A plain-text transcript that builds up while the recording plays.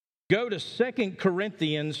Go to 2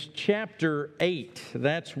 Corinthians chapter 8.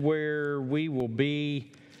 That's where we will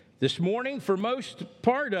be this morning for most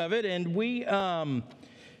part of it. And we,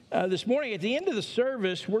 this morning at the end of the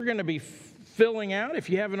service, we're going to be filling out, if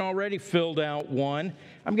you haven't already filled out one,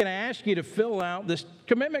 I'm going to ask you to fill out this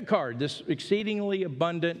commitment card, this exceedingly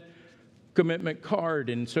abundant commitment card.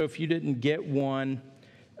 And so if you didn't get one,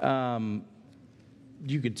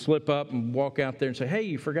 you could slip up and walk out there and say, hey,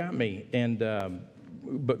 you forgot me. And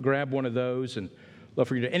but grab one of those and love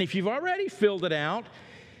for you to. And if you've already filled it out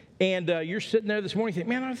and you're sitting there this morning, you think,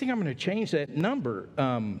 man, I think I'm going to change that number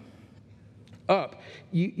up.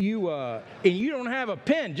 And you don't have a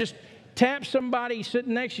pen, just tap somebody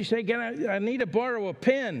sitting next to you, say, I need to borrow a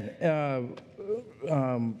pen,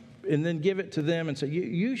 and then give it to them and say,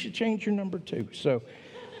 you should change your number too. So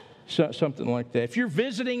something like that. If you're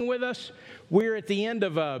visiting with us, we're at the end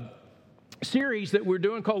of a series that we're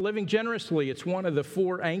doing called Living Generously. It's one of the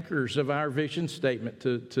 4 anchors of our vision statement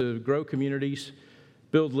to grow communities,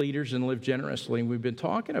 build leaders, and live generously. And we've been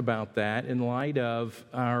talking about that in light of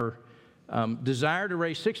our desire to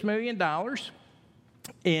raise $6 million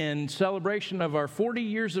in celebration of our 40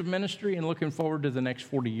 years of ministry and looking forward to the next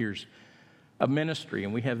 40 years of ministry.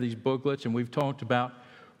 And we have these booklets, and we've talked about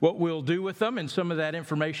what we'll do with them, and some of that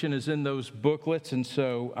information is in those booklets, and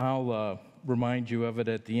so I'll remind you of it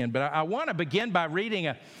at the end. But I want to begin by reading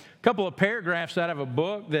a couple of paragraphs out of a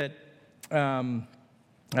book that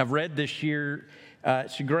I've read this year.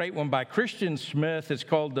 It's a great one by Christian Smith. It's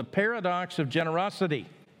called The Paradox of Generosity.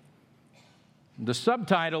 The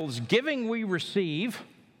subtitle is Giving We Receive,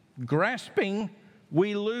 Grasping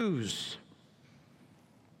We Lose.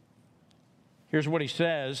 Here's what he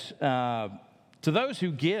says. To those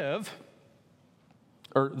who give,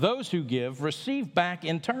 receive back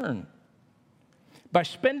in turn. By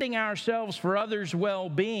spending ourselves for others'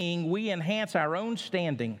 well-being, we enhance our own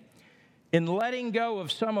standing. In letting go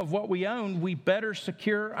of some of what we own, we better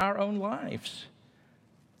secure our own lives.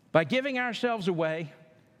 By giving ourselves away,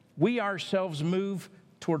 we ourselves move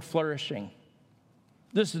toward flourishing.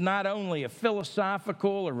 This is not only a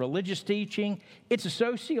philosophical or religious teaching, it's a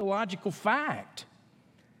sociological fact.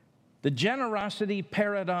 The generosity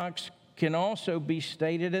paradox can also be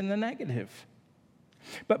stated in the negative.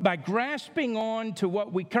 But by grasping on to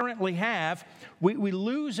what we currently have, we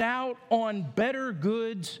lose out on better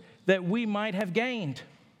goods that we might have gained.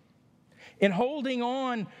 In holding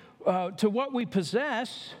on to what we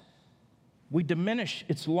possess, we diminish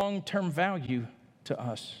its long-term value to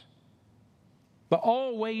us. But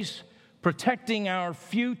always protecting our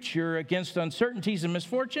future against uncertainties and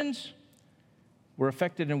misfortunes, we're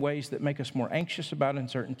affected in ways that make us more anxious about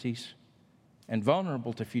uncertainties and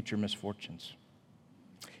vulnerable to future misfortunes.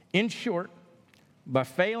 In short, by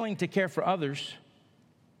failing to care for others,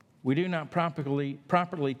 we do not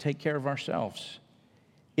properly take care of ourselves.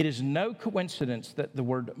 It is no coincidence that the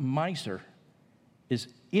word miser is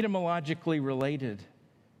etymologically related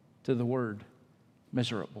to the word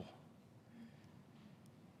miserable.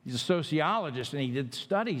 He's a sociologist, and he did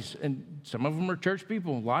studies, and some of them are church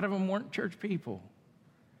people, a lot of them weren't church people,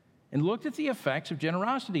 and looked at the effects of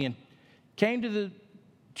generosity and came to the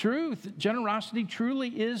truth that generosity truly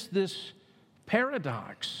is this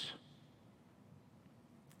paradox.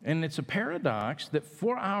 And it's a paradox that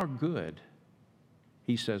for our good,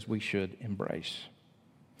 he says we should embrace.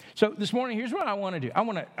 So this morning, here's what I want to do. I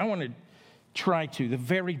want to try to, the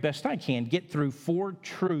very best I can, get through 4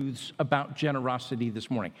 truths about generosity this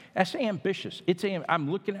morning. That's ambitious. I'm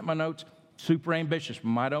looking at my notes, super ambitious.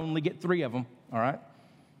 Might only get 3 of them, all right?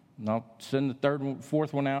 And I'll send the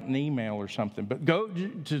 4th one out in an email or something. But go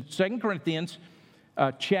to 2 Corinthians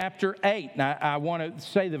chapter 8. Now, I want to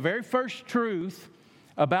say the very first truth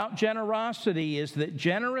about generosity is that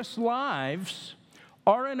generous lives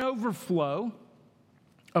are an overflow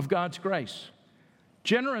of God's grace.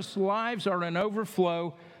 Generous lives are an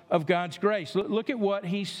overflow of God's grace. Look at what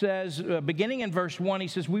he says, beginning in verse 1. He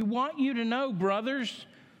says, we want you to know, brothers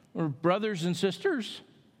and sisters,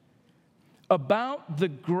 about the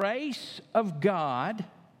grace of God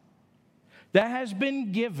that has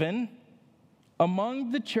been given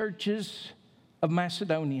among the churches of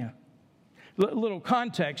Macedonia. Little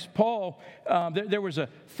context, Paul, there was a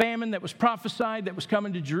famine that was prophesied that was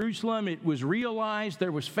coming to Jerusalem. It was realized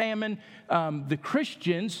there was famine. The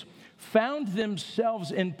Christians found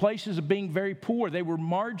themselves in places of being very poor. They were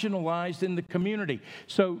marginalized in the community.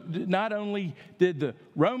 So not only did the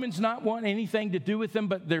Romans not want anything to do with them,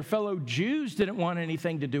 but their fellow Jews didn't want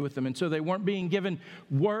anything to do with them. And so they weren't being given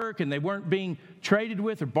work, and they weren't being traded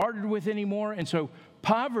with or bartered with anymore. And so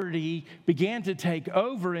poverty began to take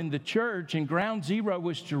over in the church, and ground zero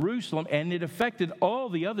was Jerusalem, and it affected all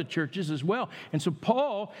the other churches as well. And so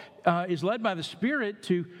Paul is led by the Spirit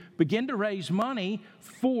to begin to raise money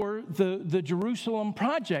for the Jerusalem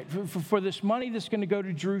project, for this money that's going to go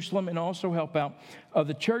to Jerusalem and also help out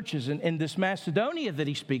other churches. And this Macedonia that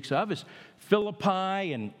he speaks of is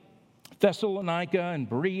Philippi and Thessalonica and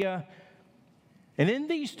Berea. And in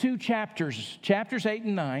these two chapters, chapters 8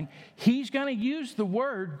 and 9, he's going to use the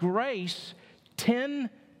word grace 10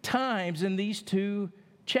 times in these two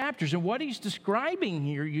chapters. And what he's describing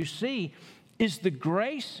here, you see, is the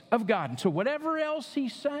grace of God. And so whatever else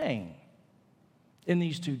he's saying in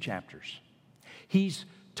these two chapters, he's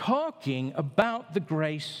talking about the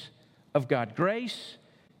grace of God. Grace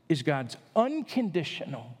is God's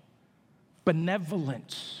unconditional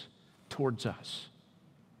benevolence towards us.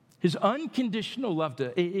 His unconditional love,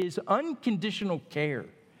 his unconditional care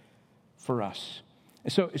for us.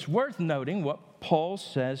 And so it's worth noting what Paul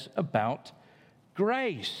says about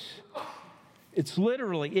grace. It's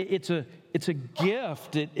literally, it's a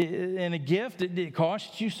gift. And a gift, it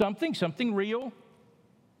costs you something real,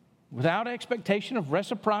 without expectation of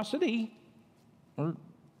reciprocity. Or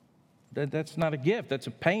that's not a gift, that's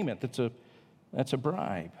a payment, that's a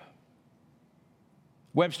bribe.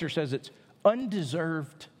 Webster says it's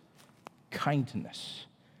undeserved kindness.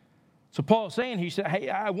 So Paul's saying, he said, hey,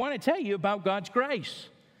 I want to tell you about God's grace.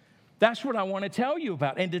 That's what I want to tell you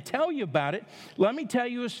about. And to tell you about it, let me tell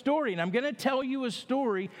you a story. And I'm going to tell you a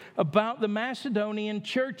story about the Macedonian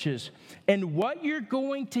churches. And what you're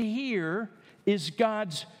going to hear is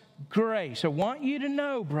God's grace. I want you to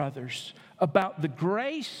know, brothers, about the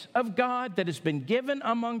grace of God that has been given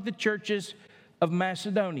among the churches of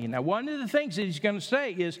Macedonia. Now, one of the things that he's going to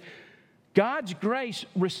say is God's grace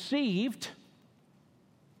received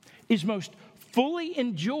is most fully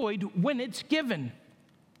enjoyed when it's given.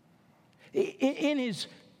 In His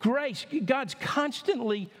grace, God's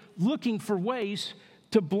constantly looking for ways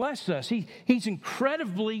to bless us. He's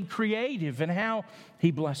incredibly creative in how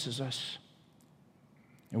He blesses us.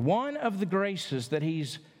 And one of the graces that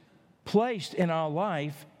He's placed in our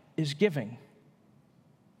life is giving.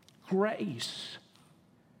 Grace.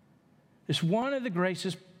 It's one of the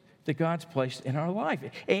graces that God's placed in our life.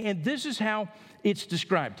 And this is how it's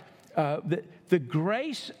described. The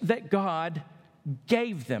grace that God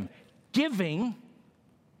gave them. Giving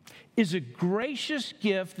is a gracious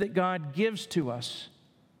gift that God gives to us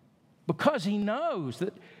because He knows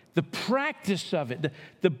that the practice of it,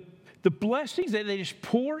 the blessings that they just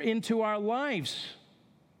pour into our lives,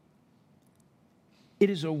 it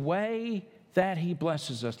is a way that He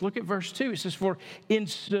blesses us. Look at verse 2. It says, for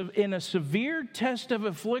in a severe test of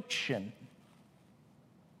affliction,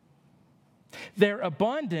 their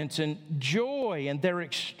abundance and joy and their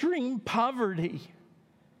extreme poverty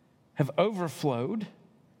have overflowed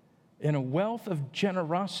in a wealth of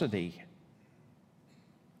generosity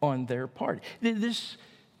on their part. This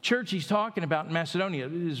church he's talking about in Macedonia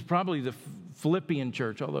is probably the Philippian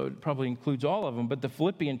church, although it probably includes all of them, but the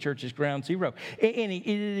Philippian church is ground zero.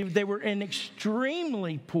 And they were an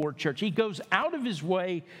extremely poor church. He goes out of his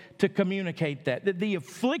way to communicate that. The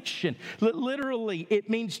affliction, literally, it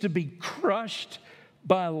means to be crushed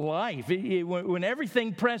by life. When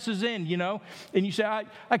everything presses in, and you say,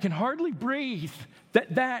 I can hardly breathe,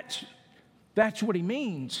 that's what he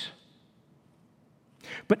means.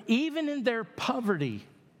 But even in their poverty,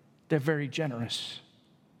 they're very generous.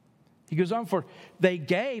 He goes on, for they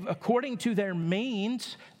gave according to their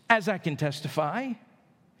means, as I can testify,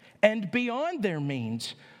 and beyond their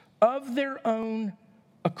means, of their own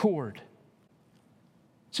accord.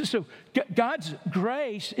 So God's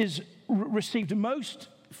grace is received most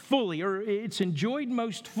fully, or it's enjoyed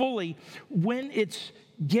most fully when it's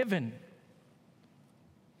given.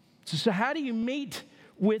 So how do you meet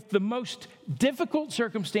with the most difficult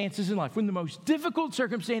circumstances in life? When the most difficult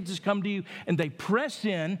circumstances come to you and they press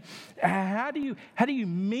in, how do you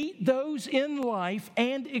meet those in life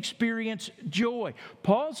and experience joy?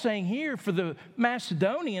 Paul's saying here for the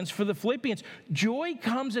Macedonians, for the Philippians, joy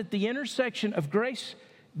comes at the intersection of grace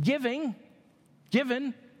given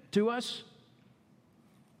to us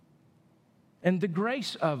and the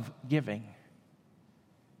grace of giving.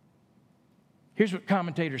 Here's what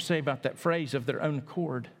commentators say about that phrase, of their own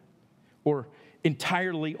accord. Or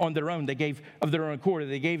entirely on their own. They gave of their own accord.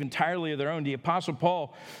 They gave entirely of their own. The Apostle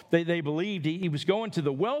Paul, they believed he was going to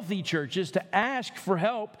the wealthy churches to ask for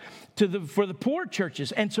help for the poor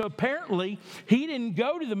churches. And so apparently he didn't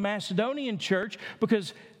go to the Macedonian church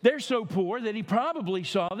because they're so poor that he probably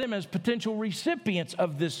saw them as potential recipients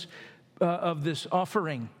of this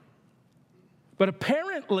offering. But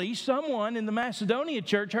apparently someone in the Macedonia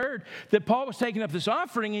church heard that Paul was taking up this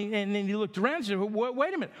offering, and then he looked around and said, well,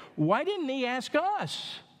 wait a minute, why didn't he ask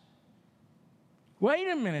us? Wait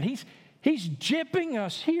a minute, he's gypping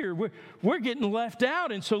us here. We're getting left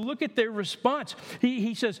out. And so look at their response.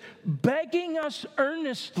 He says, begging us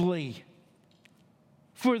earnestly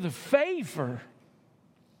for the favor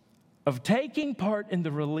of taking part in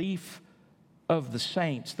the relief of the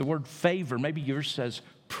saints. The word favor, maybe yours says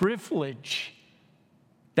privilege.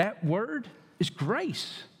 That word is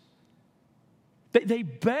grace. They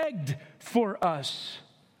begged for us,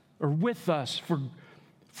 or with us,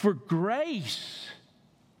 for grace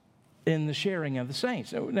in the sharing of the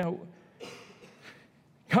saints. Now,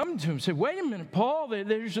 come to him and say, wait a minute, Paul,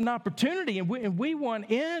 there's an opportunity, and we want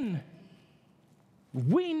in.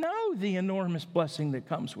 We know the enormous blessing that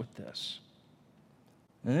comes with this.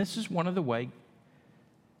 And this is one of the ways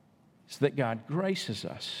that God graces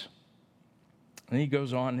us. And he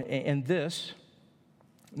goes on, and this,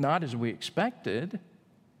 not as we expected,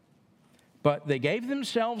 but they gave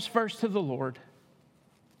themselves first to the Lord,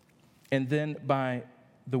 and then by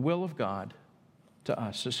the will of God to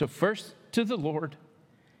us. So first to the Lord,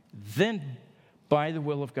 then by the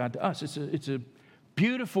will of God to us. It's a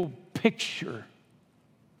beautiful picture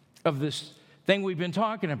of this thing we've been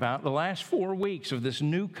talking about the last 4 weeks of this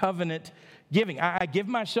new covenant giving. I give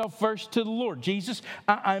myself first to the Lord. Jesus,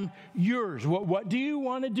 I'm yours. What do you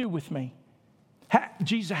want to do with me?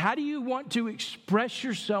 Jesus, how do you want to express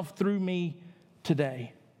yourself through me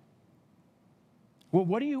today? Well,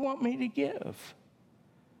 what do you want me to give?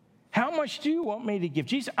 How much do you want me to give?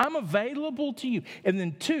 Jesus, I'm available to you. And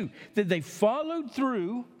then 2, that they followed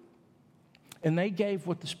through and they gave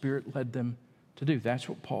what the Spirit led them to do. That's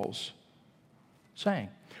what Paul's saying.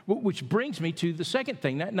 Which brings me to the second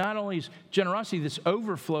thing. Not only is generosity this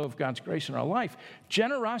overflow of God's grace in our life,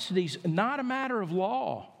 generosity is not a matter of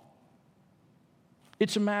law.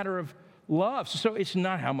 It's a matter of love. So it's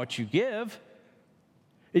not how much you give.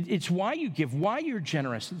 It's why you give, why you're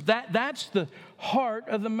generous. That's the heart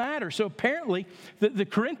of the matter. So apparently, the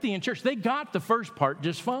Corinthian church, they got the first part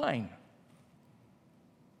just fine.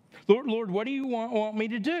 Lord, what do you want me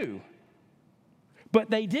to do? But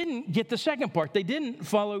they didn't get the second part. They didn't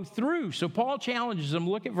follow through. So Paul challenges them.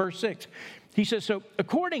 Look at verse 6. He says, so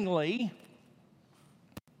accordingly,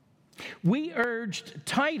 we urged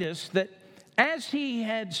Titus that as he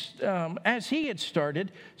had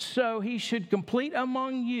started, so he should complete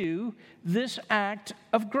among you this act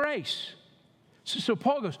of grace. So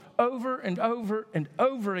Paul goes over and over and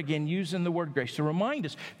over again using the word grace to remind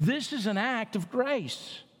us this is an act of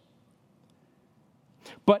grace.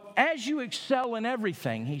 But as you excel in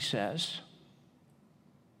everything, he says,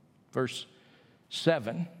 verse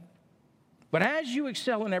 7, but as you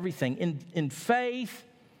excel in everything, in faith,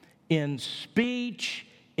 in speech,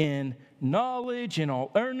 in knowledge, in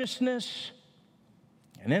all earnestness,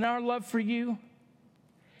 and in our love for you,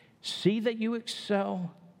 see that you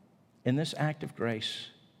excel in this act of grace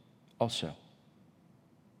also.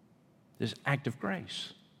 This act of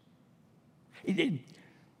grace.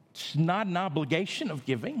 It's not an obligation of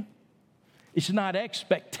giving. It's not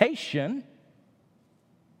expectation.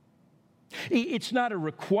 It's not a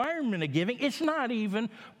requirement of giving. It's not even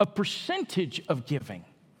a percentage of giving.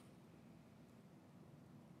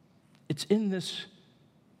 It's in this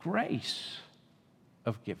grace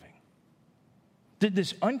of giving.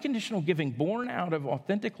 This unconditional giving born out of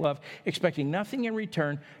authentic love, expecting nothing in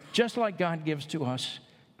return, just like God gives to us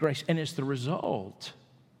grace. And it's the result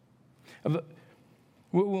of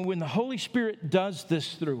when the Holy Spirit does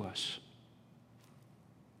this through us.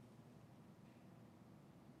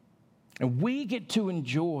 And we get to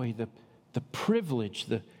enjoy the privilege,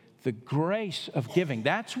 the grace of giving.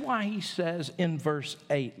 That's why he says in verse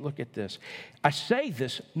 8, look at this. I say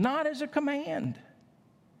this not as a command,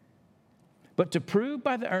 but to prove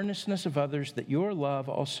by the earnestness of others that your love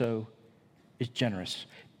also is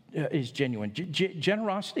genuine.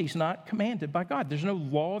 Generosity is not commanded by God. There's no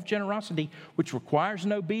law of generosity which requires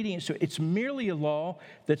an obedience. So it's merely a law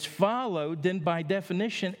that's followed. Then by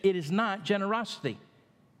definition, it is not generosity.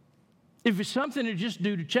 If it's something to just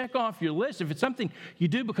do to check off your list, if it's something you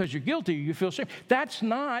do because you're guilty or you feel shame, that's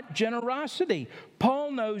not generosity.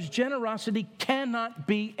 Paul knows generosity cannot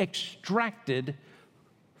be extracted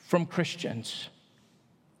from Christians.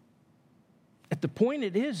 at the point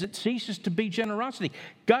it is, it ceases to be generosity.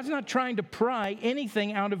 God's not trying to pry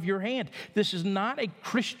anything out of your hand. This is not a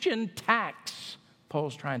Christian tax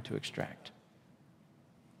Paul's trying to extract.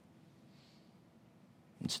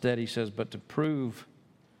 Instead, he says, but to prove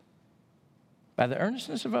by the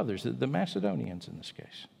earnestness of others, the Macedonians in this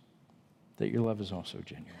case, that your love is also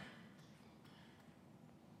genuine.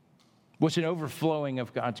 What's an overflowing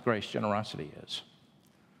of God's grace, generosity is.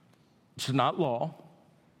 It's not law.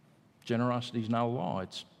 Generosity is not a law.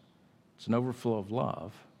 It's an overflow of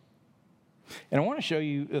love. And I want to show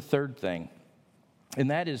you a third thing, and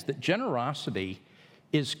that is that generosity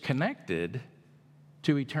is connected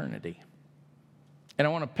to eternity. And I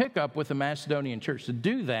want to pick up with the Macedonian church. To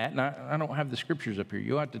do that, and I don't have the scriptures up here.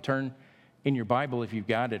 You'll have to turn in your Bible if you've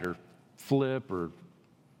got it, or flip, or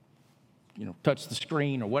touch the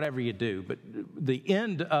screen, or whatever you do. But the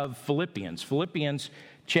end of Philippians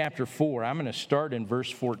chapter 4, I'm going to start in verse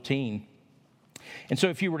 14. And so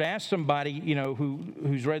if you were to ask somebody,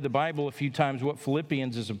 who's read the Bible a few times what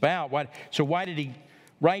Philippians is about, why did he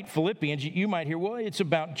write Philippians? You might hear, well, it's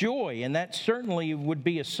about joy. And that certainly would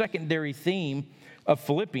be a secondary theme of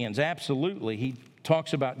Philippians, absolutely. He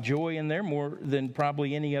talks about joy in there more than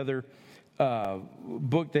probably any other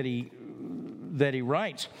book that he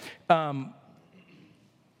writes. But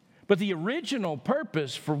the original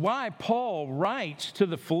purpose for why Paul writes to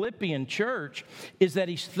the Philippian church is that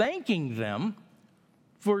he's thanking them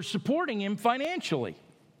for supporting him financially.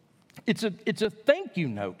 It's a thank you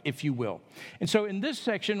note, if you will. And so in this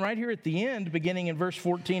section right here at the end, beginning in verse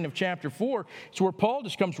 14 of chapter 4, it's where Paul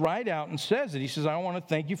just comes right out and says it. He says, I want to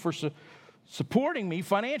thank you for supporting me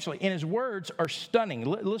financially. And his words are stunning.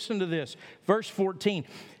 Listen to this. Verse 14,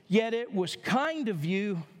 yet it was kind of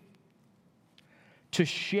you to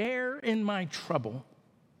share in my trouble.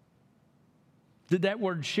 That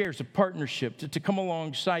word share is a partnership, to come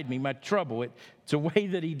alongside me, my trouble. It's a way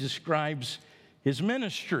that he describes his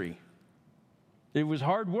ministry. It was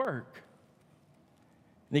hard work.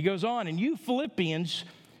 And he goes on, and you Philippians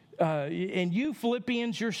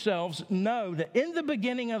yourselves know that in the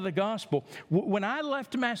beginning of the gospel, when I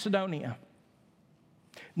left Macedonia,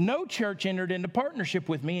 no church entered into partnership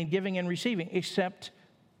with me in giving and receiving except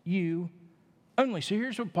you only. So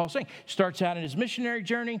here's what Paul's saying. Starts out in his missionary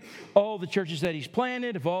journey, all the churches that he's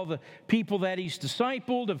planted, of all the people that he's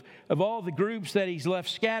discipled, of all the groups that he's left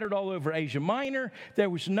scattered all over Asia Minor. There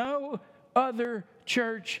was no other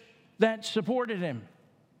church that supported him.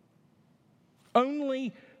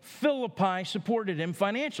 Only Philippi supported him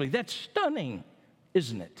financially. That's stunning,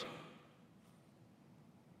 isn't it?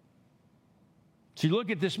 So you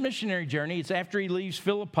look at this missionary journey, it's after he leaves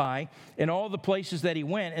Philippi and all the places that he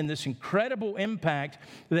went and this incredible impact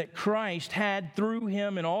that Christ had through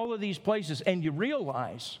him in all of these places. And you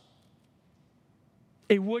realize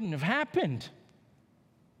it wouldn't have happened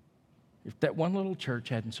if that one little church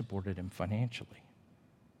hadn't supported him financially.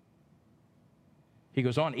 He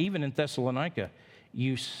goes on, even in Thessalonica,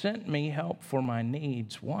 you sent me help for my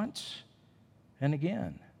needs once and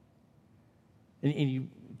again.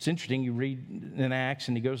 It's interesting, you read in Acts,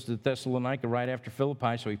 and he goes to Thessalonica right after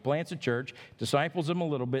Philippi, so he plants a church, disciples them a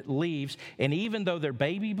little bit, leaves, and even though they're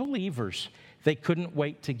baby believers, they couldn't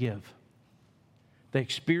wait to give. They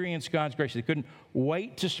experienced God's grace. They couldn't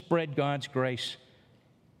wait to spread God's grace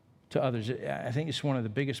to others. I think it's one of the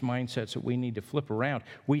biggest mindsets that we need to flip around.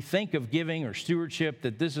 We think of giving or stewardship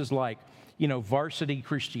that this is like, varsity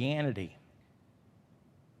Christianity.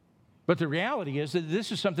 But the reality is that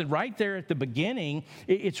this is something right there at the beginning.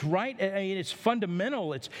 It's right, it's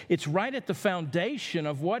fundamental. It's right at the foundation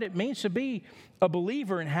of what it means to be a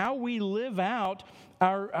believer and how we live out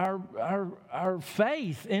our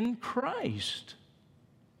faith in Christ.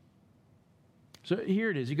 So here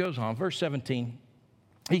it is. He goes on, verse 17.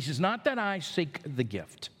 He says, not that I seek the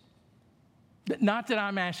gift. Not that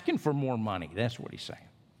I'm asking for more money. That's what he's saying.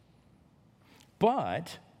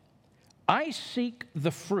 But I seek the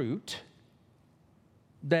fruit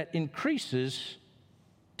that increases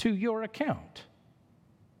to your account.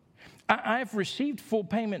 I've received full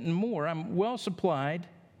payment and more. I'm well supplied,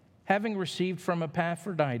 having received from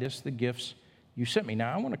Epaphroditus the gifts you sent me.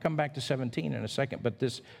 Now, I want to come back to 17 in a second, but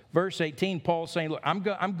this verse 18, Paul's saying, look, I'm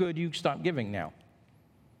good. You stop giving now.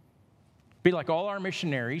 Be like all our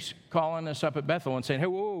missionaries calling us up at Bethel and saying, hey,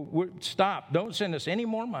 whoa, stop. Don't send us any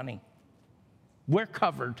more money. We're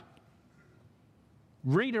covered.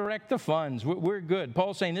 Redirect the funds. We're good.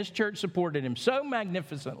 Paul's saying this church supported him so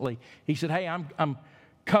magnificently. He said, hey, I'm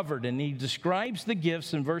covered. And he describes the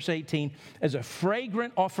gifts in verse 18 as a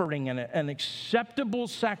fragrant offering and an acceptable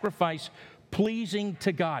sacrifice pleasing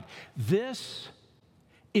to God. This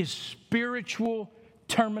is spiritual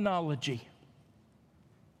terminology.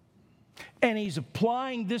 And he's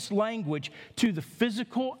applying this language to the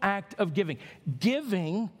physical act of giving.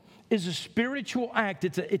 Giving is a spiritual act.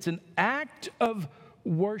 It's an act of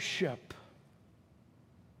worship.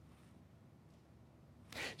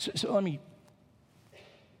 So let me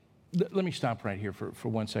stop right here for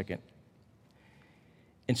 1 second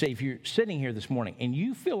and say, if you're sitting here this morning and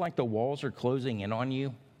you feel like the walls are closing in on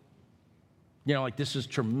you, like this is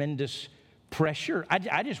tremendous pressure,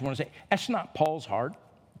 I just want to say, that's not Paul's heart.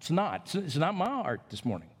 It's not. It's not my heart this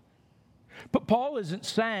morning. But Paul isn't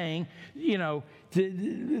saying,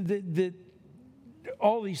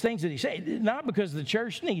 all these things that he's saying, not because the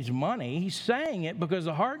church needs money. He's saying it because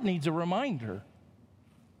the heart needs a reminder.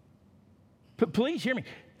 But please hear me.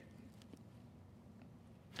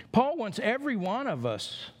 Paul wants every one of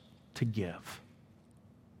us to give.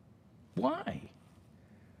 Why?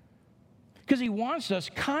 Because he wants us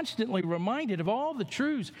constantly reminded of all the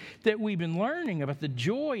truths that we've been learning about the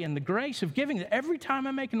joy and the grace of giving. That every time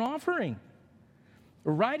I make an offering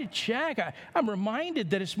or write a check, I'm reminded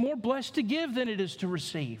that it's more blessed to give than it is to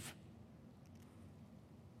receive.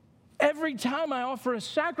 Every time I offer a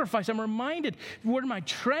sacrifice, I'm reminded where my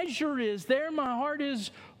treasure is, there my heart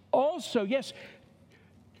is also. Yes,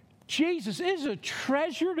 Jesus is a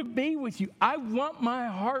treasure to be with you. I want my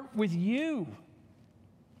heart with you.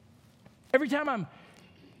 Every time I'm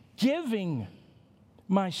giving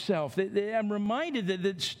myself, I'm reminded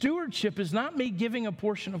that stewardship is not me giving a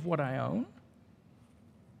portion of what I own,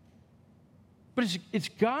 but it's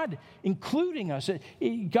God including us,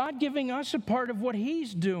 God giving us a part of what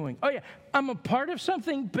He's doing. Oh yeah, I'm a part of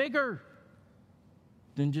something bigger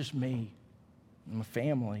than just me and my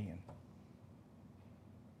family. And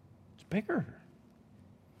it's bigger.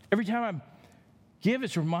 Every time I give,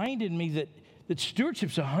 it's reminded me that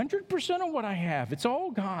stewardship's 100% of what I have. It's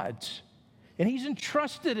all God's. And He's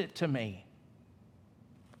entrusted it to me.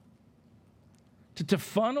 To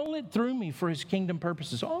funnel it through me for His kingdom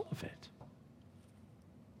purposes, all of it.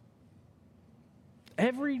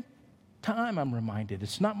 Every time I'm reminded,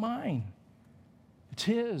 it's not mine. It's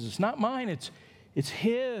His. It's not mine. It's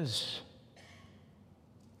His.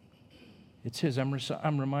 It's His.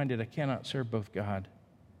 I'm reminded I cannot serve both God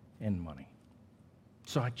and money.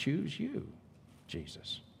 So I choose you,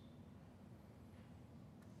 Jesus.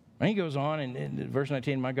 And he goes on in verse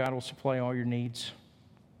 19, my God will supply all your needs.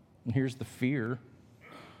 And here's the fear.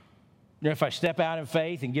 If I step out in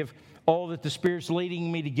faith and give all that the Spirit's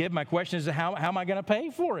leading me to give, my question is, how am I going to pay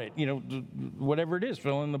for it? Whatever it is,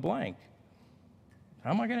 fill in the blank. How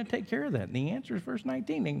am I going to take care of that? And the answer is verse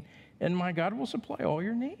 19, and my God will supply all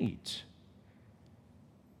your needs.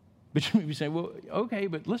 But you may be saying, well, okay,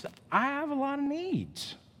 but listen, I have a lot of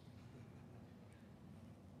needs.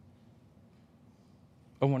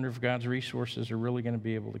 I wonder if God's resources are really going to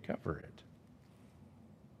be able to cover it.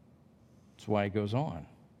 That's why he goes on.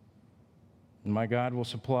 And my God will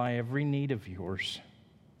supply every need of yours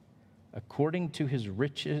according to His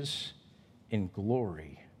riches in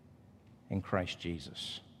glory in Christ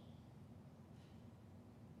Jesus.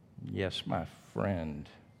 Yes, my friend,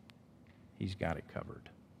 He's got it covered.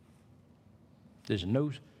 There's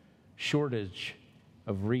no shortage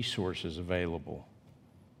of resources available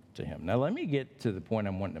to Him. Now, let me get to the point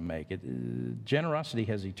I'm wanting to make. Generosity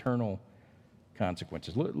has eternal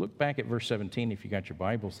consequences. Look back at verse 17 if you got your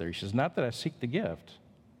Bibles there. He says, not that I seek the gift.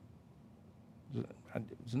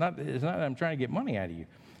 It's not that I'm trying to get money out of you.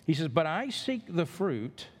 He says, but I seek the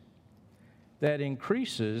fruit that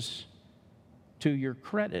increases to your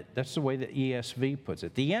credit. That's the way that ESV puts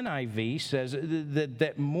it. The NIV says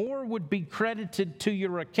that more would be credited to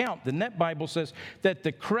your account. The Net Bible says that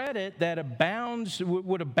the credit that abounds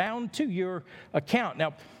would abound to your account.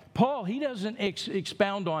 Now, Paul, he doesn't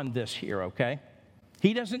expound on this here, okay?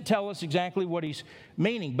 He doesn't tell us exactly what he's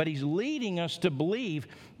meaning, but he's leading us to believe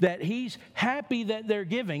that he's happy that they're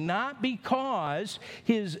giving, not because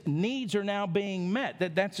his needs are now being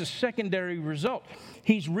met. That's a secondary result.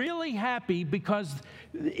 He's really happy because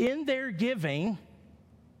in their giving,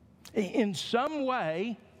 in some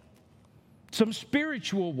way, some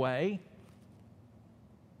spiritual way,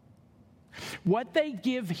 what they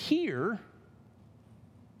give here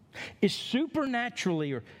is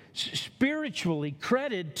supernaturally or spiritually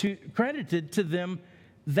credited to them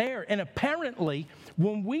there. And apparently,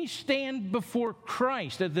 when we stand before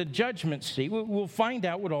Christ at the judgment seat, we'll find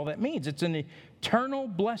out what all that means. It's an eternal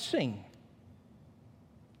blessing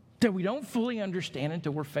that we don't fully understand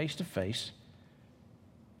until we're face to face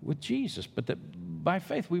with Jesus. But that by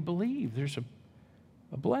faith we believe there's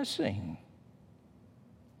a blessing.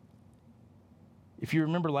 If you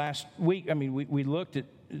remember last week, we looked at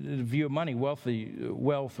the view of money,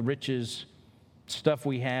 wealth, riches, stuff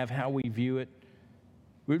we have, how we view it.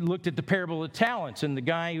 We looked at the parable of talents and the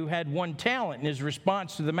guy who had one talent, and his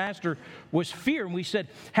response to the master was fear. And we said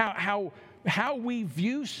how we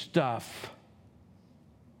view stuff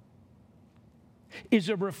is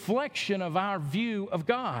a reflection of our view of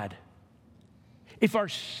God. If our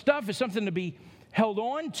stuff is something to be held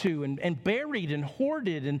on to and buried and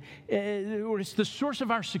hoarded, and or it's the source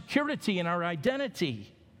of our security and our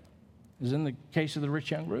identity, as in the case of the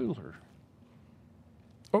rich young ruler,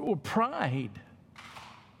 or pride.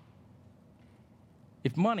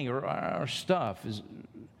 If money or our stuff is,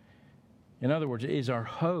 in other words, is our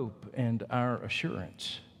hope and our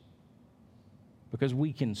assurance, because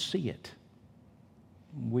we can see it,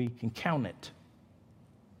 we can count it,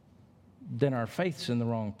 then our faith's in the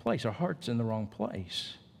wrong place, our heart's in the wrong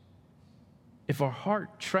place. If our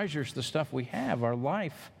heart treasures the stuff we have, our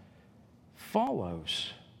life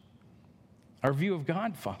follows. Our view of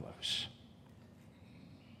God follows.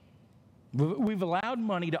 We've allowed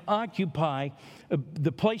money to occupy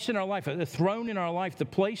the place in our life, the throne in our life, the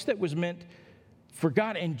place that was meant for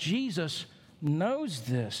God. And Jesus knows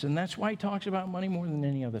this, and that's why he talks about money more than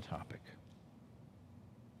any other topic.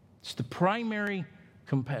 It's the primary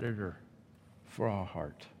competitor for our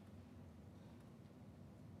heart.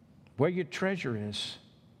 Where your treasure is,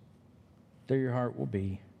 there your heart will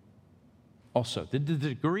be also. The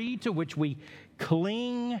degree to which we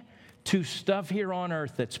cling to stuff here on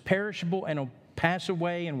earth that's perishable and will pass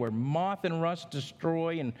away, and where moth and rust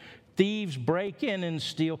destroy and thieves break in and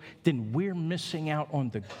steal, then we're missing out on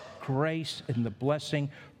the grace and the blessing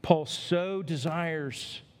Paul so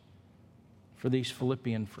desires for these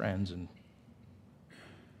Philippian friends, and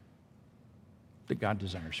that God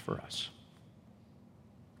desires for us.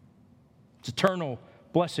 It's eternal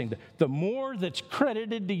blessing. The more that's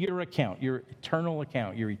credited to your account, your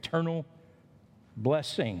eternal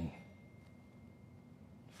blessing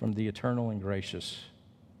from the eternal and gracious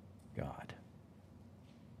God.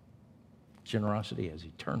 Generosity has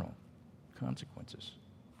eternal consequences.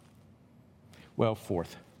 Well,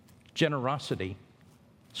 fourth, generosity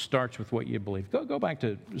starts with what you believe. Go back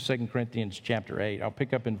to 2 Corinthians chapter 8. I'll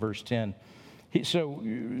pick up in verse 10. So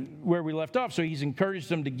where we left off, so he's encouraged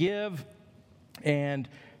them to give, and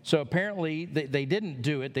so apparently they didn't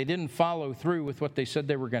do it. They didn't follow through with what they said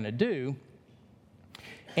they were going to do.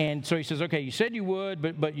 And so he says, okay, you said you would,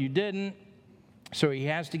 but you didn't. So he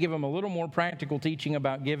has to give them a little more practical teaching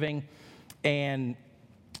about giving. And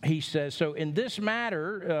he says, so in this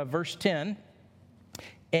matter, verse 10,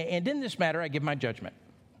 and in this matter I give my judgment.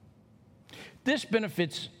 This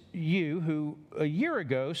benefits you who a year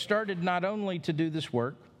ago started not only to do this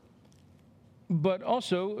work, but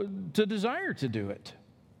also to desire to do it.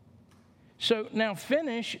 So now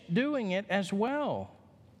finish doing it as well,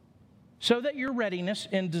 so that your readiness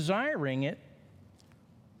in desiring it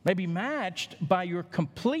may be matched by your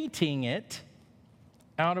completing it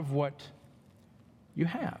out of what you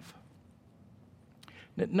have.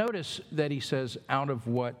 Notice that he says, out of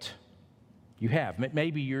what you have.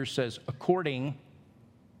 Maybe yours says, according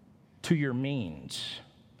to your means.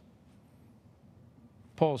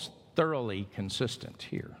 Paul's thoroughly consistent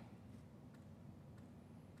here.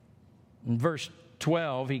 In verse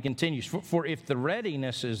 12, he continues, for if the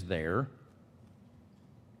readiness is there,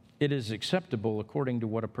 it is acceptable according to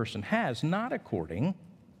what a person has, not according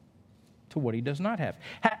to what he does not have.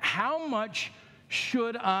 How much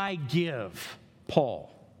should I give,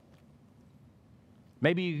 Paul?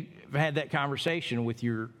 Maybe you've had that conversation with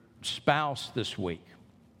your spouse this week.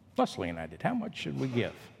 Leslie and I did. How much should we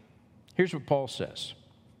give? Here's what Paul says.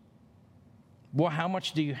 Well, how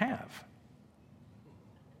much do you have?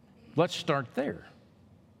 Let's start there.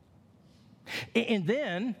 And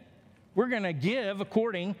then we're going to give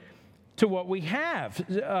according to what we have.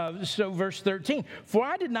 So verse 13, for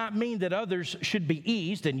I did not mean that others should be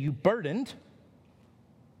eased and you burdened,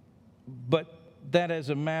 but that as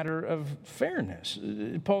a matter of fairness.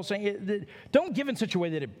 Paul's saying, don't give in such a way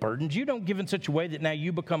that it burdens you. Don't give in such a way that now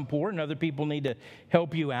you become poor and other people need to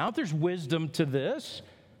help you out. There's wisdom to this.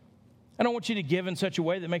 I don't want you to give in such a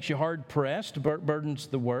way that makes you hard-pressed, burdens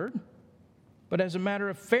the word, but as a matter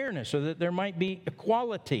of fairness, so that there might be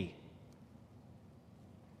equality.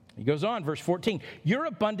 He goes on, verse 14, your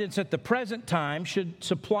abundance at the present time should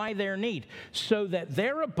supply their need, so that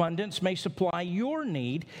their abundance may supply your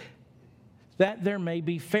need, that there may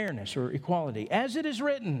be fairness or equality. As it is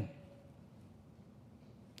written,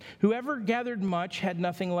 whoever gathered much had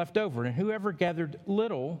nothing left over, and whoever gathered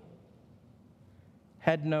little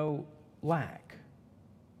had no lack.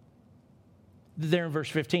 There in verse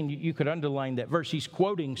 15, you could underline that verse. He's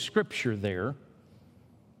quoting scripture there.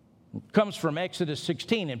 It comes from Exodus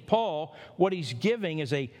 16. And Paul, what he's giving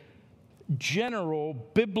is a general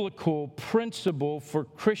biblical principle for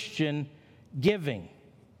Christian giving.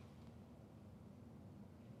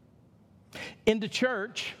 In the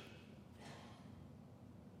church,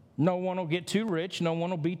 no one will get too rich, no one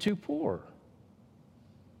will be too poor.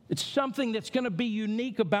 It's something that's going to be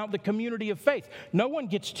unique about the community of faith. No one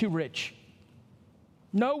gets too rich.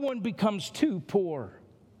 No one becomes too poor.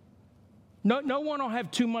 No one will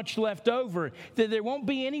have too much left over. There won't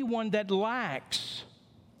be anyone that lacks.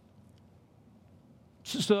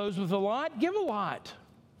 So those with a lot, give a lot.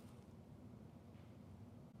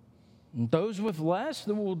 And those with less,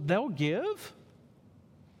 they'll give,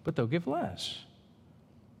 but they'll give less.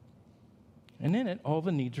 And in it, all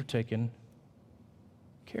the needs are taken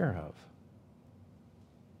care of.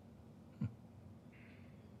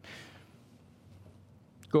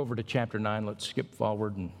 Go over to chapter 9. Let's skip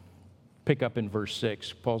forward and pick up in verse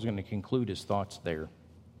 6. Paul's going to conclude his thoughts there.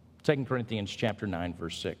 2 Corinthians chapter 9,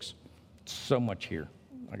 verse 6. So much here.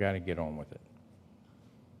 I got to get on with it.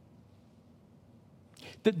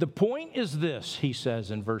 The point is this, he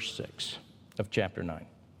says in verse 6 of chapter 9.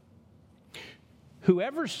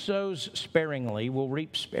 Whoever sows sparingly will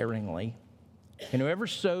reap sparingly, and whoever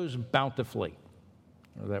sows bountifully,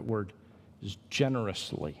 or that word is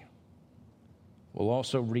generously, will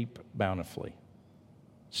also reap bountifully.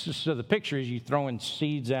 So the picture is you throwing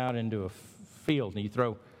seeds out into a field, and you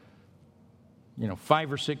throw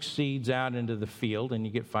 5 or 6 seeds out into the field, and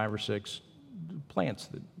you get 5 or 6 plants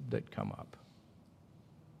that come up.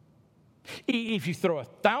 If you throw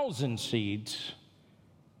 1,000 seeds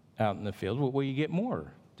out in the field, well, you get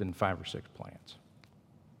more than 5 or 6 plants.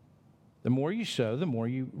 The more you sow, the more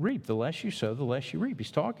you reap. The less you sow, the less you reap.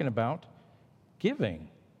 He's talking about giving.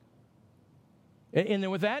 And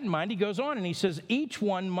then with that in mind, he goes on and he says, each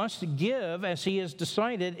one must give as he has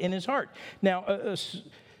decided in his heart. Now,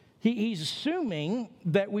 he's assuming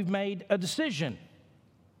that we've made a decision.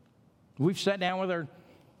 We've sat down with our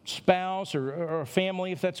spouse or a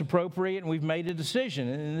family, if that's appropriate, and we've made a decision.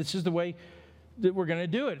 And this is the way that we're going to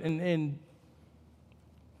do it. And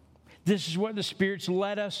this is what the Spirit's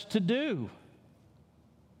led us to do.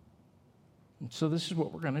 And so this is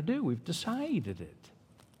what we're going to do. We've decided it.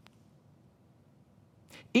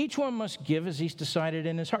 Each one must give as he's decided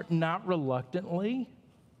in his heart, not reluctantly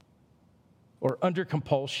or under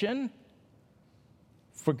compulsion.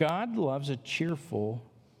 For God loves a cheerful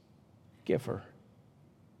giver.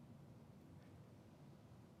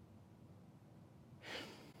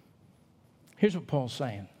 Here's what Paul's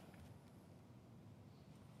saying.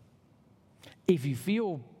 If you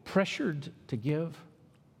feel pressured to give,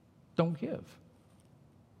 don't give.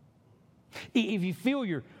 If you feel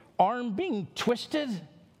your arm being twisted,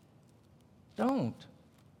 don't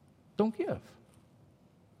give.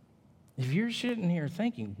 If you're sitting here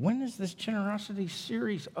thinking, when is this generosity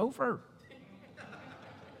series over?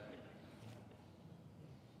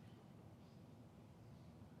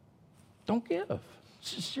 Don't give.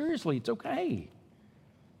 Seriously, it's okay.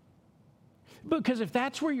 Because if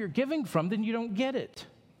that's where you're giving from, then you don't get it.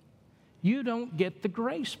 You don't get the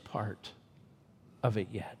grace part of it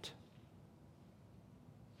yet.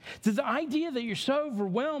 The idea that you're so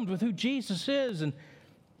overwhelmed with who Jesus is and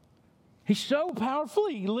he's so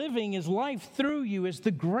powerfully living his life through you as the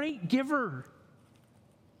great giver.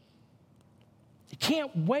 He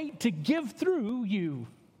can't wait to give through you.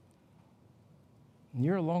 And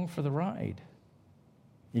you're along for the ride.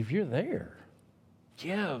 If you're there,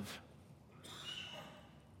 give.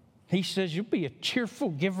 He says you'll be a cheerful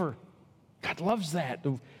giver. God loves that.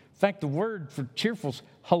 In fact, the word for cheerful is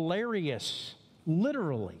hilarious.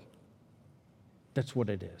 Literally. That's what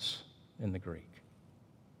it is in the Greek.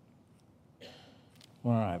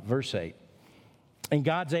 All right, verse 8. And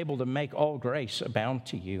God's able to make all grace abound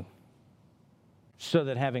to you, so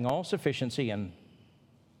that having all sufficiency in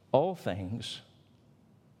all things,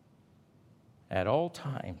 at all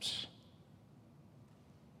times,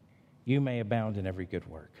 you may abound in every good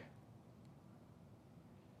work.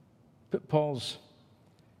 But Paul's,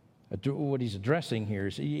 what he's addressing here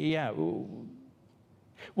is,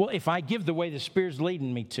 well, if I give the way the Spirit's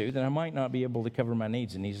leading me to, then I might not be able to cover my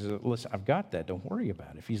needs. And he says, listen, I've got that. Don't worry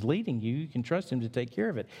about it. If he's leading you, you can trust him to take care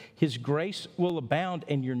of it. His grace will abound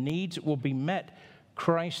and your needs will be met.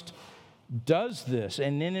 Christ does this.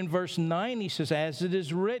 And then in verse 9, he says, as it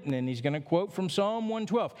is written, and he's going to quote from Psalm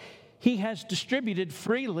 112, he has distributed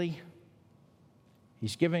freely.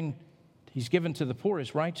 He's given to the poor.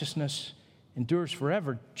 His righteousness endures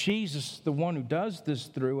forever. Jesus, the one who does this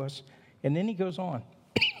through us. And then he goes on.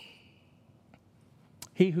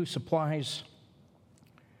 He who supplies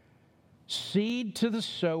seed to the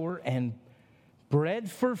sower and bread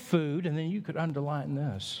for food, and then you could underline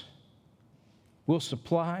this, will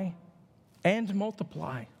supply and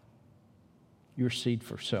multiply your seed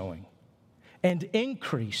for sowing and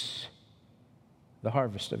increase the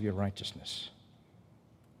harvest of your righteousness.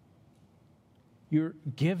 Your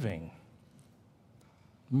giving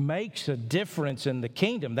makes a difference in the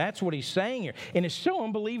kingdom. That's what he's saying here. And it's so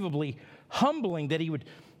unbelievably humbling that he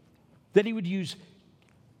would use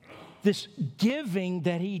this giving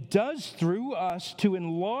that he does through us to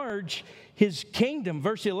enlarge his kingdom.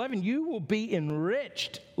 Verse 11, you will be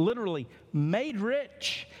enriched, literally made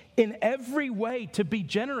rich in every way, to be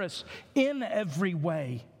generous in every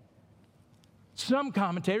way. Some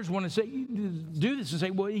commentators want to say, do this and say,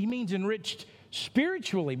 well, he means enriched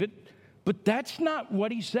spiritually, but that's not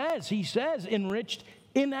what he says. He says enriched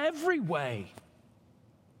in every way.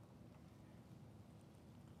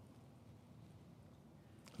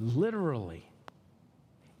 Literally,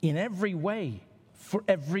 in every way, for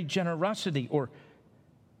every generosity, or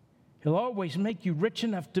he'll always make you rich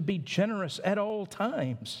enough to be generous at all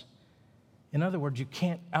times. In other words, you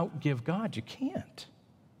can't outgive God. You can't.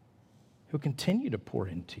 He'll continue to pour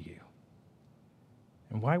into you.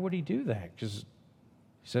 And why would he do that? Because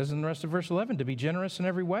he says in the rest of verse 11, to be generous in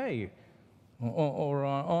every way, or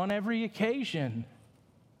on every occasion.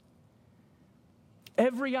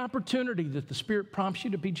 Every opportunity that the Spirit prompts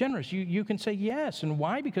you to be generous, you can say yes. And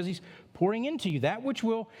why? Because he's pouring into you that which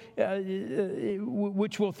will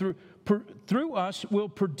through us will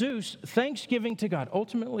produce thanksgiving to God.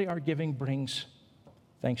 Ultimately, our giving brings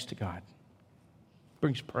thanks to God,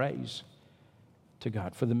 brings praise to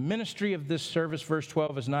God. For the ministry of this service, verse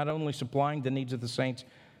 12, is not only supplying the needs of the saints,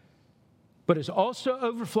 but is also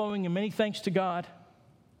overflowing in many thanks to God.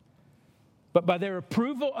 But by their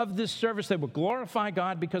approval of this service, they will glorify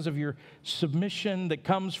God because of your submission that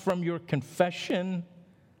comes from your confession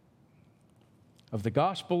of the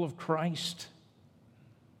gospel of Christ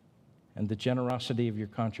and the generosity of your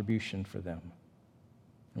contribution for them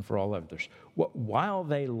and for all others. While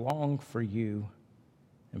they long for you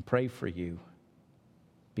and pray for you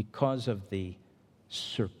because of the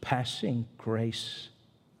surpassing grace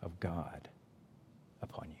of God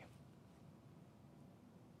upon you.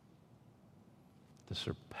 The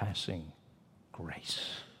surpassing grace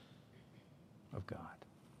of God.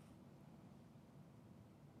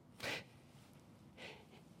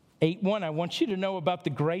 8:1, I want you to know about the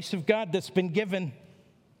grace of God that's been given.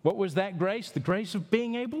 What was that grace? The grace of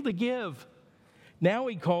being able to give. Now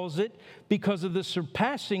he calls it because of the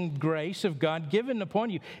surpassing grace of God given upon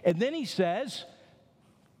you. And then he says,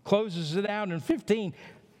 closes it out in 15,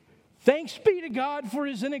 thanks be to God for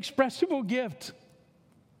his inexpressible gift.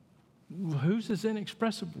 Who's his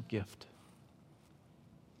inexpressible gift?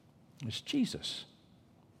 It's Jesus.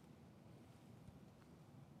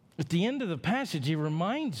 At the end of the passage, he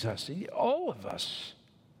reminds us, all of us,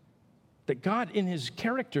 that God in his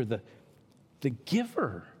character, the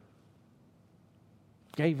giver,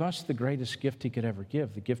 gave us the greatest gift he could ever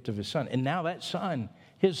give, the gift of his Son. And now that Son,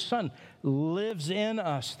 his Son, lives in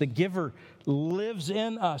us. The giver lives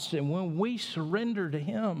in us. And when we surrender to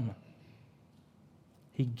him,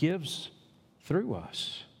 he gives through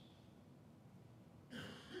us.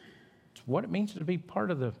 It's what it means to be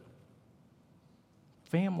part of the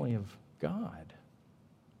family of God.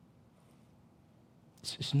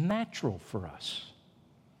 It's natural for us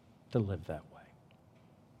to live that way.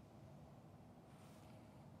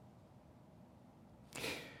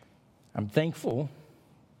 I'm thankful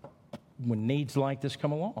when needs like this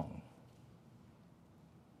come along.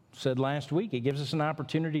 Said last week, it gives us an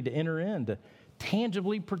opportunity to enter in, to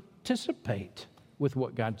tangibly participate with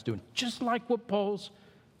what God's doing, just like what Paul's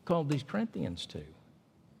called these Corinthians to.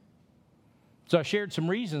 So I shared some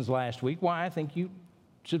reasons last week why I think you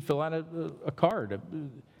should fill out a card,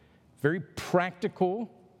 very practical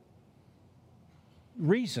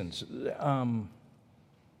reasons. So I'm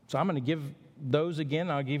going to give those again.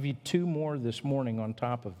 I'll give you two more this morning on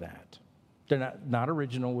top of that. They're not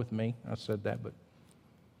original with me. I said that, but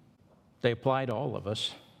they apply to all of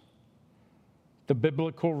us. The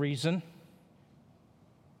biblical reason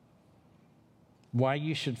why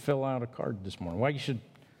you should fill out a card this morning, why you should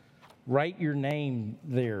write your name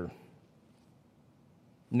there,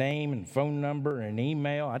 name and phone number and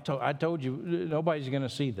email. I told you nobody's going to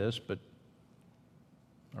see this, but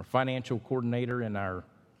our financial coordinator and our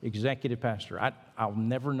executive pastor, I'll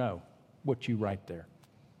never know what you write there.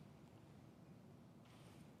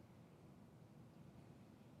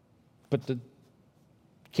 But the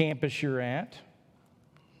campus you're at,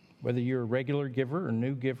 whether you're a regular giver or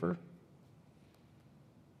new giver,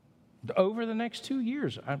 over the next 2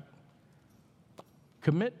 years,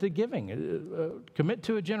 Commit to giving. Commit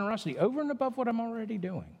to a generosity over and above what I'm already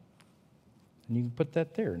doing. And you can put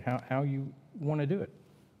that there and how you want to do it.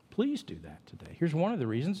 Please do that today. Here's one of the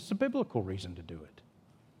reasons. It's a biblical reason to do it.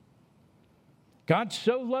 God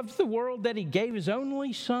so loved the world that he gave his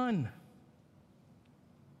only son,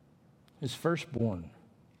 his firstborn,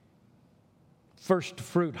 first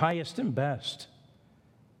fruit, highest and best.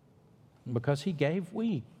 And because he gave,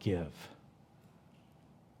 we give.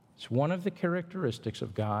 It's one of the characteristics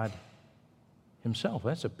of God himself.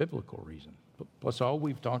 That's a biblical reason. Plus all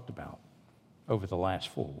we've talked about over the last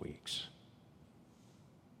 4 weeks.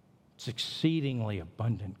 It's exceedingly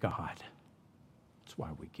abundant God. That's why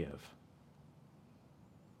we give.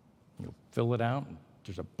 You'll fill it out.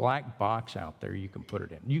 There's a black box out there you can put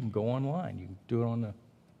it in. You can go online. You can do it on the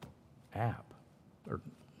app. Or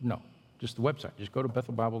no, just the website. Just go to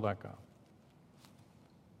bethelbible.com.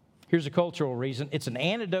 Here's a cultural reason. It's an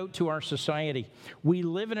antidote to our society. We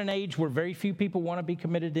live in an age where very few people want to be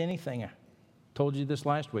committed to anything. I told you this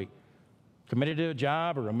last week. Committed to a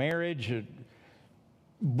job or a marriage.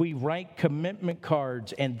 We write commitment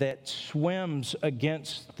cards, and that swims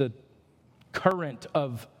against the current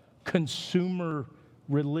of consumer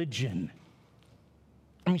religion.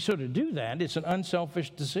 I mean, so to do that, it's an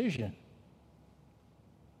unselfish decision.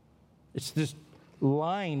 It's this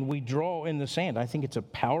line we draw in the sand. I think it's a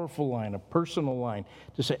powerful line, a personal line,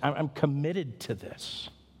 to say, I'm committed to this.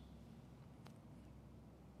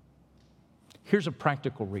 Here's a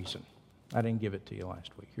practical reason. I didn't give it to you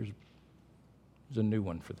last week. Here's a new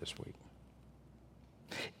one for this week.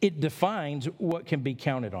 It defines what can be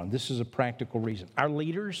counted on. This is a practical reason. Our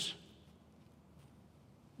leaders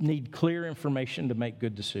need clear information to make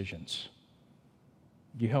good decisions.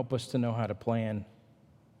 You help us to know how to plan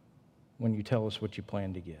when you tell us what you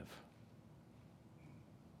plan to give.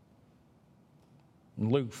 In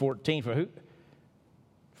Luke 14,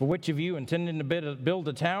 for which of you intending to build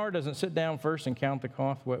a tower doesn't sit down first and count the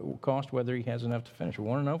cost whether he has enough to finish? We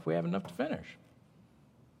want to know if we have enough to finish.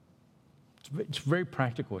 It's very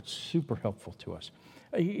practical. It's super helpful to us.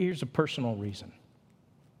 Here's a personal reason.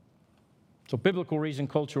 So biblical reason,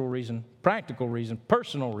 cultural reason, practical reason,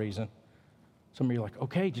 personal reason. Some of you are like,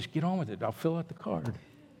 okay, just get on with it. I'll fill out the card.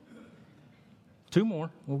 2 more,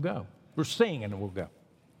 we'll go. We're singing and we'll go.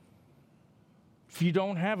 If you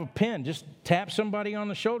don't have a pen, just tap somebody on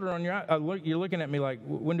the shoulder on your eye. You're looking at me like,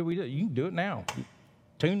 when do we do it? You can do it now.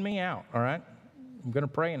 Tune me out, all right? I'm going to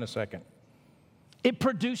pray in a second. It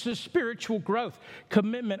produces spiritual growth.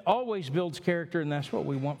 Commitment always builds character, and that's what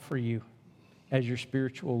we want for you as your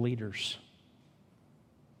spiritual leaders.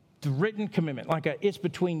 The written commitment, it's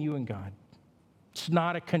between you and God. It's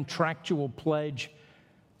not a contractual pledge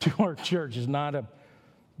to our church. It's not a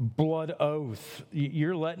blood oath.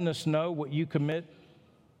 You're letting us know what you commit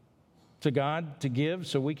to God to give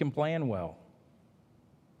so we can plan well.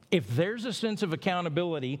 If there's a sense of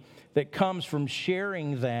accountability that comes from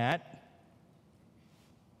sharing that,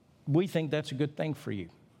 we think that's a good thing for you.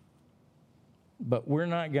 But we're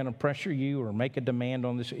not going to pressure you or make a demand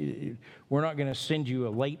on this. We're not going to send you a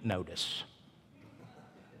late notice.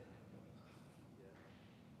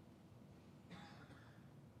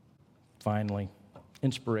 Finally,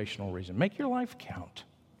 inspirational reason. Make your life count.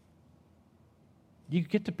 You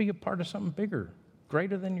get to be a part of something bigger,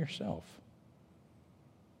 greater than yourself.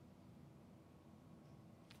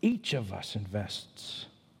 Each of us invests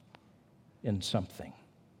in something.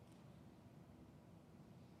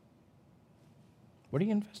 What are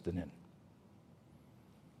you invested in?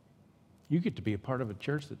 You get to be a part of a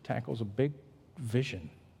church that tackles a big vision,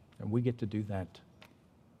 and we get to do that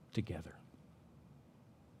together.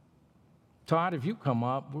 Todd, if you come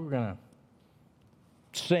up, we're going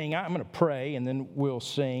to sing. I'm going to pray, and then we'll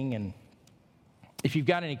sing. And if you've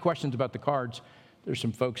got any questions about the cards, there's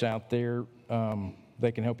some folks out there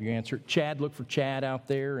that can help you answer. Chad, look for Chad out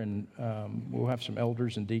there, and we'll have some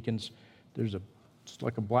elders and deacons. It's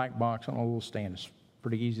like a black box on a little stand. It's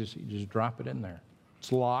pretty easy. So you just drop it in there.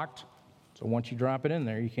 It's locked, so once you drop it in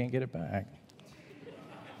there, you can't get it back.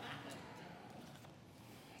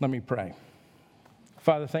 Let me pray.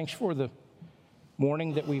 Father, thanks for the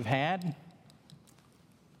morning that we've had,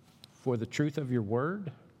 for the truth of your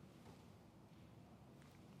word.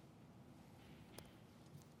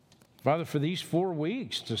 Father, for these 4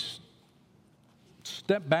 weeks, to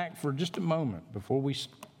step back for just a moment before we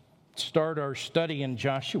start our study in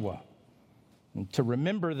Joshua, and to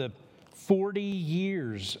remember the 40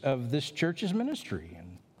 years of this church's ministry,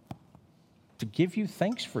 and to give you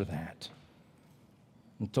thanks for that,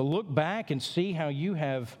 and to look back and see how you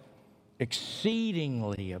have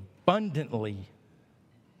exceedingly, abundantly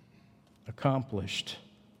accomplished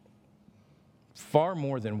far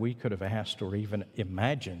more than we could have asked or even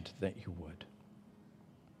imagined that you would.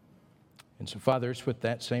 And so, Father, it's with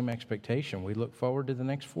that same expectation we look forward to the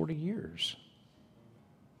next 40 years.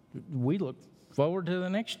 We look forward to the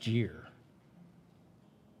next year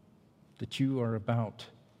that you are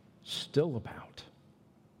still about.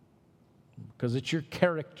 Because it's your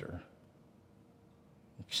character,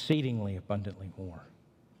 exceedingly abundantly more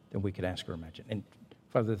than we could ask or imagine. And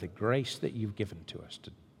Father, the grace that you've given to us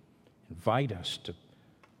to invite us to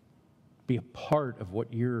be a part of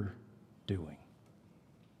what you're doing.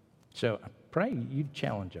 So I pray you'd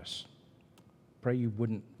challenge us. Pray you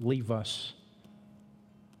wouldn't leave us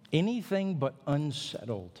anything but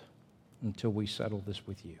unsettled until we settle this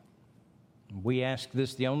with you. We ask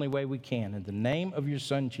this the only way we can, in the name of your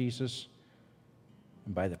Son, Jesus,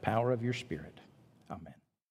 and by the power of your Spirit. Amen.